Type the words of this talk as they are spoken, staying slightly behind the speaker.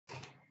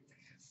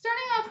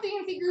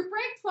CNC group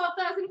break,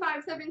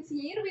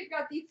 12,517. We've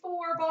got the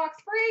 4-box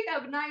break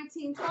of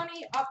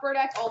 1920 Upper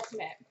Deck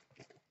Ultimate.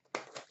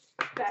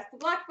 Best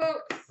of luck,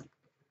 folks.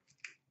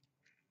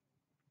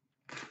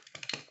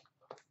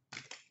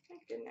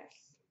 Thank goodness.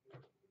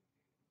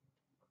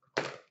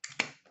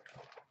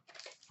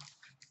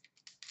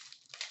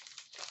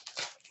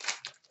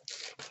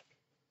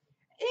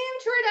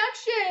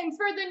 Introductions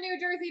for the New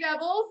Jersey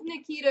Devils,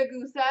 Nikita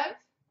Gusev.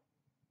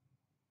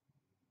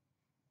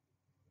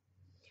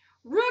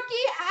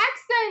 Rookie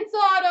Accents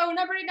Auto,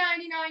 number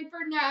 99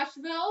 for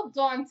Nashville,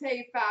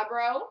 Dante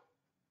Fabro.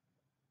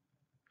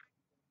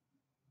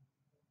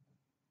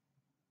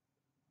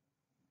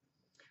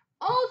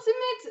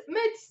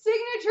 Ultimate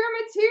Signature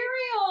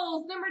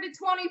Materials, number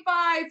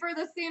 25 for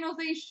the San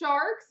Jose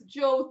Sharks,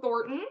 Joe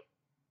Thornton.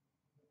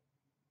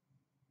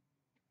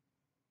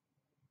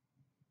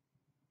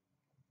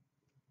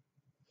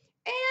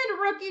 And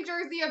rookie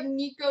jersey of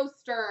Nico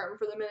Sturm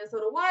for the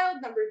Minnesota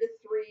Wild, number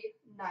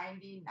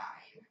 399.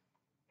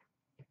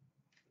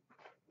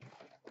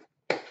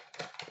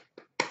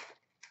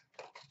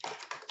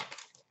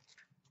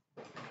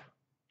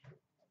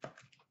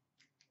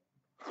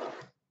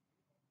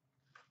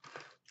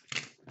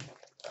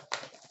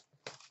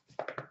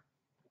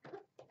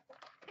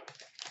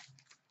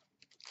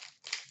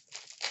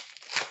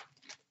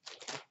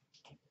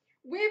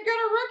 We've got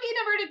a rookie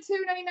number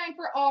 299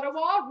 for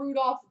Ottawa,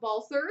 Rudolph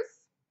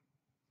Balcers.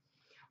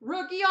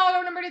 Rookie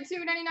auto number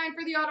 299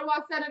 for the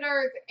Ottawa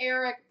Senators,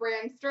 Eric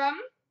Brandstrom.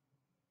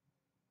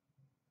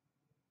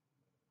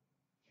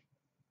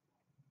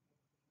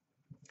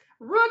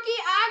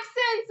 Rookie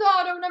Accents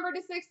auto number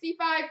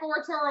 65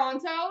 for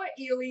Toronto,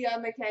 Ilya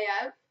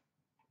Mikheyev.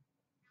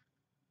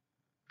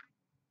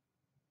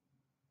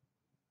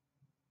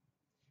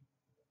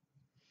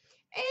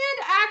 And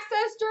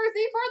access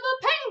jersey for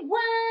the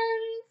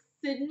Penguins,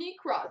 Sidney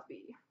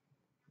Crosby.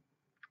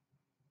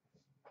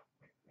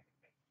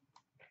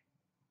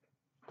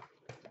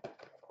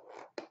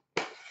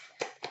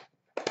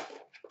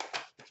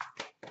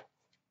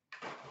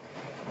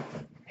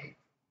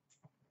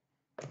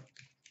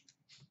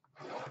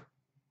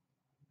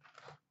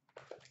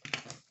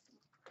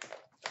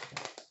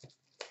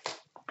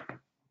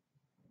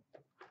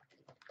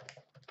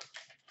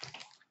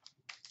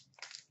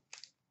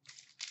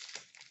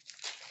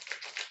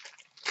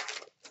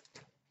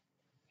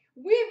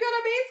 We've got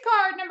a base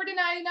card, number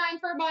 99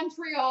 for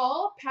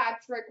Montreal,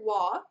 Patrick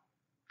Waugh.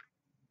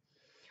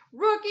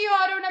 Rookie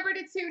auto, number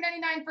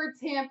 299 for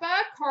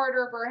Tampa,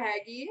 Carter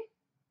Verhaeghe.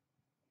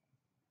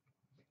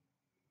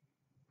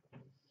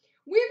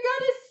 We've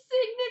got a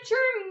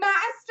signature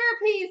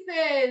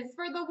masterpieces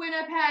for the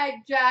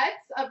Winnipeg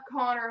Jets of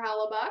Connor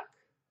Hellebuck.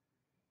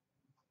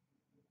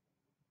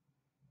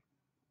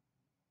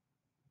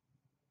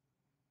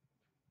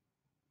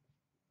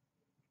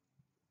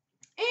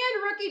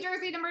 And rookie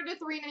jersey number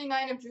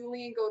 399 of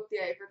Julien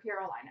Gauthier for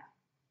Carolina.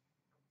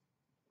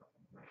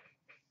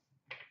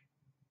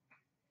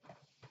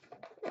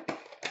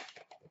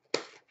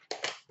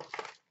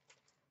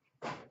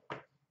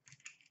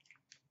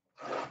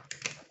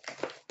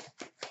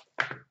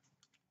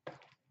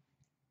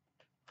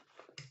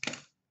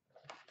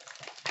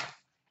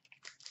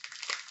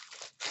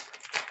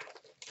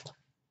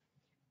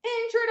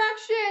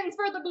 Introductions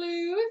for the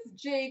Blues,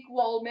 Jake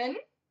Waldman.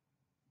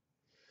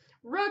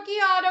 Rookie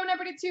auto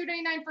number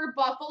 299 for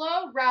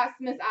Buffalo,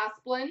 Rasmus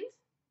Asplund.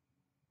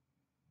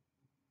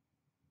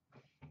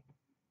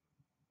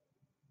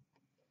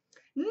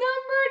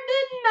 Number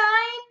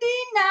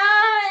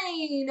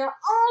 99,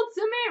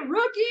 Ultimate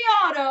Rookie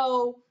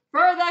auto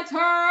for the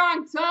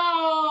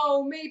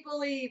Toronto Maple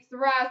Leafs,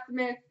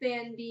 Rasmus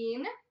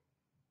Sandin.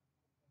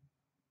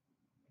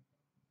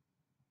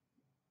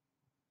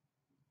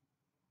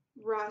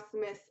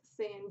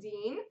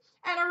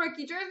 And a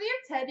rookie jersey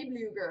of Teddy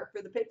Bluger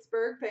for the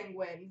Pittsburgh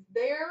Penguins.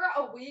 There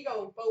we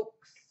go,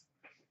 folks.